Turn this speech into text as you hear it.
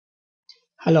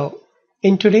Hello.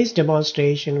 In today's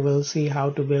demonstration, we'll see how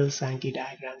to build Sankey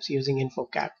diagrams using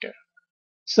InfoCapture.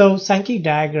 So Sankey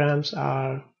diagrams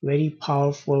are very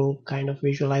powerful kind of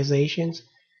visualizations.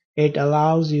 It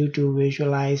allows you to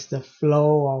visualize the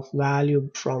flow of value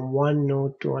from one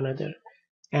node to another.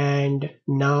 And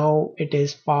now it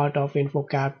is part of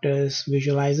InfoCapture's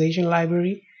visualization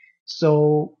library.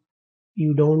 So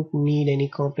you don't need any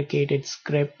complicated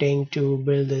scripting to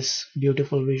build this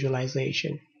beautiful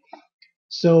visualization.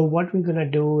 So what we're gonna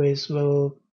do is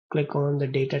we'll click on the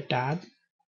data tab,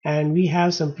 and we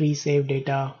have some pre-saved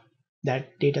data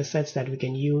sets that we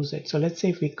can use it. So let's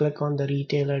say if we click on the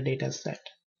retailer data set.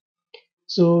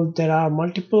 So there are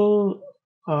multiple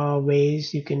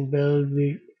ways you can build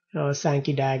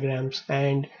Sankey diagrams,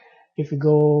 and if you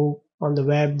go on the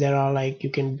web, there are like you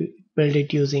can build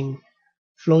it using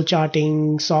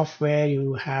flowcharting software.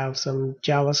 You have some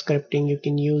JavaScripting, you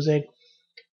can use it,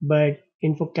 but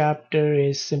InfoCapture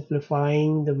is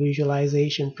simplifying the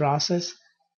visualization process.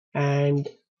 And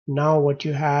now what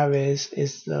you have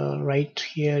is right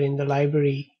here in the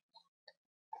library,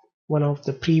 one of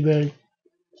the pre-built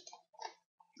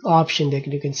option that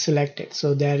you can select it.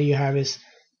 So there you have is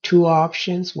two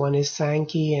options. One is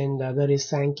Sankey and the other is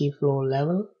Sankey flow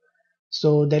level.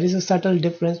 So there is a subtle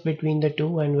difference between the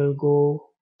two, and we'll go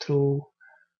through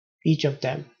each of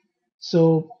them.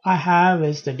 So I have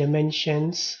is the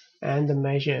dimensions and the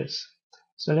measures.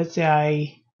 So let's say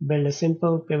I build a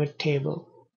simple pivot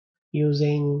table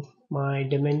using my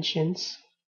dimensions.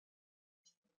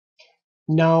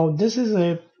 Now this is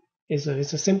a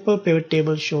simple pivot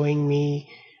table showing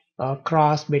me a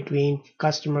cross between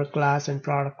customer class and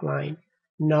product line.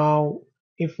 Now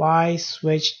if I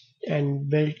switch and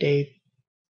build a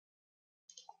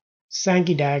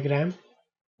Sankey diagram,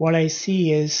 what I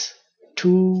see is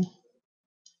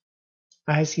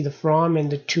I see the from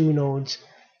and the two nodes,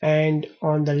 and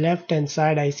on the left hand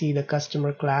side I see the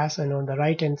customer class, and on the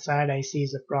right hand side I see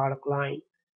the product line.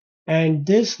 And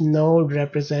this node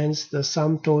represents the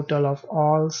sum total of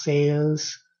all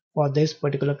sales for this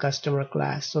particular customer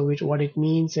class. So what it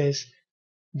means is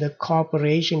the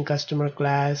corporation customer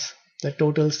class, the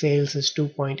total sales is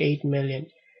 2.8 million.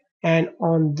 And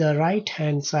on the right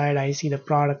hand side I see the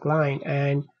product line,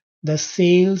 and the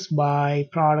sales by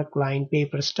product line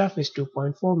paper stuff is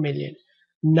 2.4 million.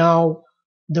 Now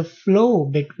the flow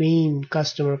between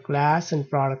customer class and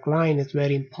product line is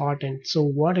very important. So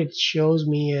what it shows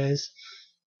me is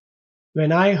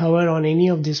when I hover on any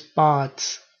of these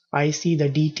paths, I see the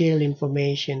detailed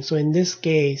information. So in this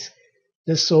case,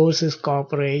 the source is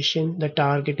corporation, the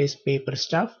target is paper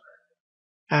stuff,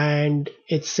 and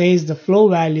it says the flow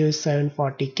value is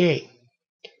 740k,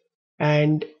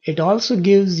 and it also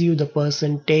gives you the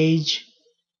percentage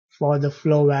for the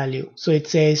flow value. So it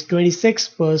says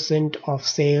 26% of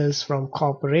sales from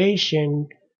corporation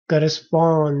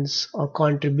corresponds or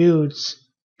contributes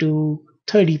to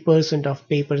 30% of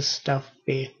paper stuff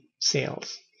pay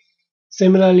sales.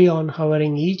 Similarly, on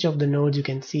hovering each of the nodes, you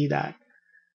can see that.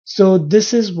 So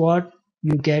this is what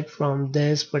you get from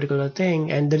this particular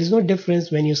thing, and there is no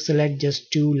difference when you select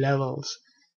just two levels.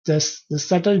 The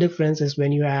subtle difference is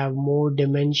when you have more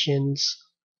dimensions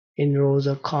in rows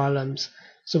or columns.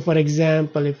 So for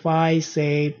example, if I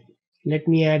say let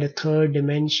me add a third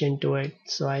dimension to it,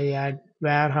 so I add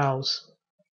warehouse,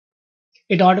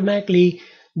 it automatically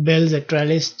builds a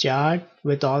trellis chart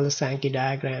with all the Sankey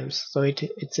diagrams. So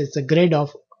it's a grid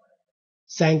of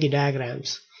Sankey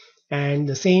diagrams. And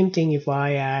the same thing, if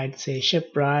I add say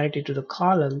ship priority to the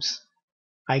columns,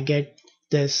 I get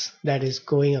this that is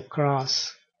going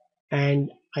across,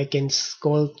 and I can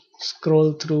scroll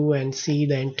through and see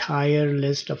the entire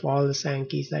list of all the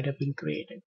Sankeys that have been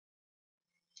created.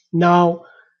 Now,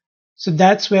 so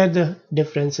that's where the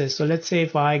difference is. So let's say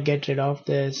if I get rid of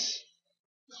this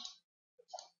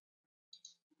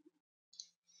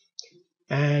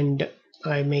and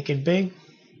I make it big.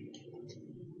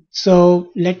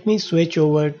 So let me switch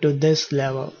over to this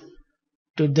level,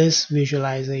 to this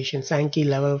visualization, Sankey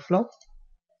level flow.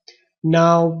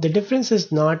 Now the difference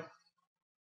is not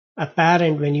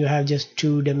apparent when you have just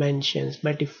two dimensions,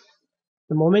 but if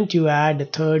the moment you add a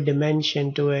third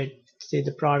dimension to it, say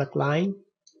the product line,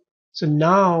 so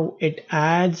now it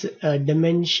adds a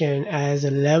dimension as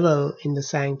a level in the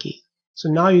Sankey. So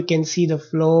now you can see the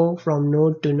flow from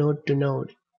node to node to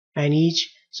node, and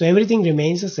so everything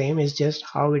remains the same, it's just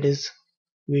how it is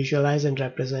visualized and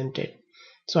represented.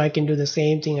 So I can do the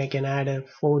same thing, I can add a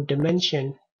fourth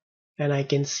dimension, and I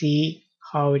can see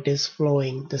how it is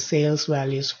flowing, the sales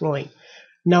value is flowing.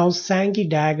 Now Sankey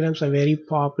diagrams are very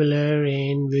popular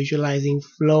in visualizing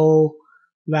flow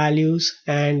values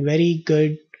and very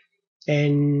good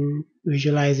in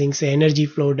visualizing, say, energy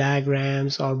flow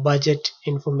diagrams or budget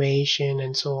information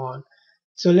and so on.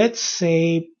 So let's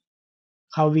say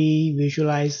how we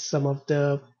visualize some of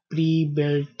the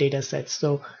pre-built data sets.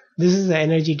 So this is the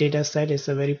energy data set. It's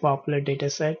a very popular data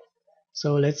set.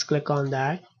 So let's click on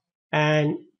that.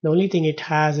 And the only thing it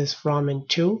has is from and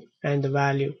to and the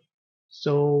value.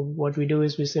 So what we do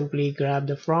is we simply grab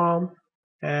the from,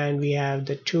 and we have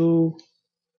the to,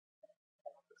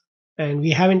 and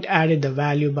we haven't added the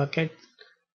value bucket.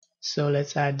 So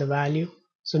let's add the value.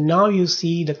 So now you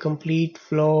see the complete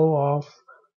flow of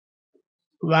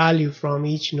value from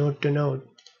each node to node.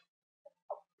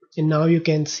 And now you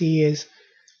can see is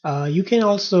you can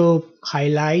also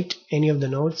highlight any of the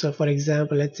nodes. So for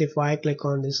example, let's say if I click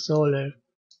on this solar,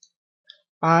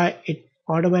 it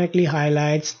automatically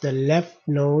highlights the left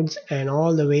nodes and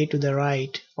all the way to the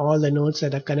right, all the nodes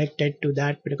that are connected to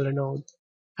that particular node.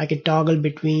 I can toggle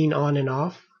between on and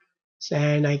off,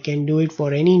 and I can do it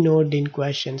for any node in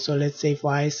question. So let's say if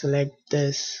I select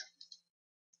this,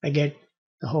 I get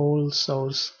the whole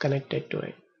source connected to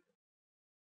it.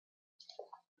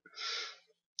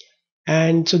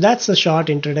 And so that's a short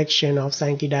introduction of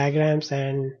Sankey diagrams,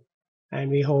 and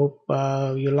we hope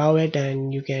you love it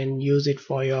and you can use it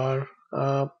for your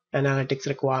analytics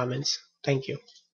requirements. Thank you.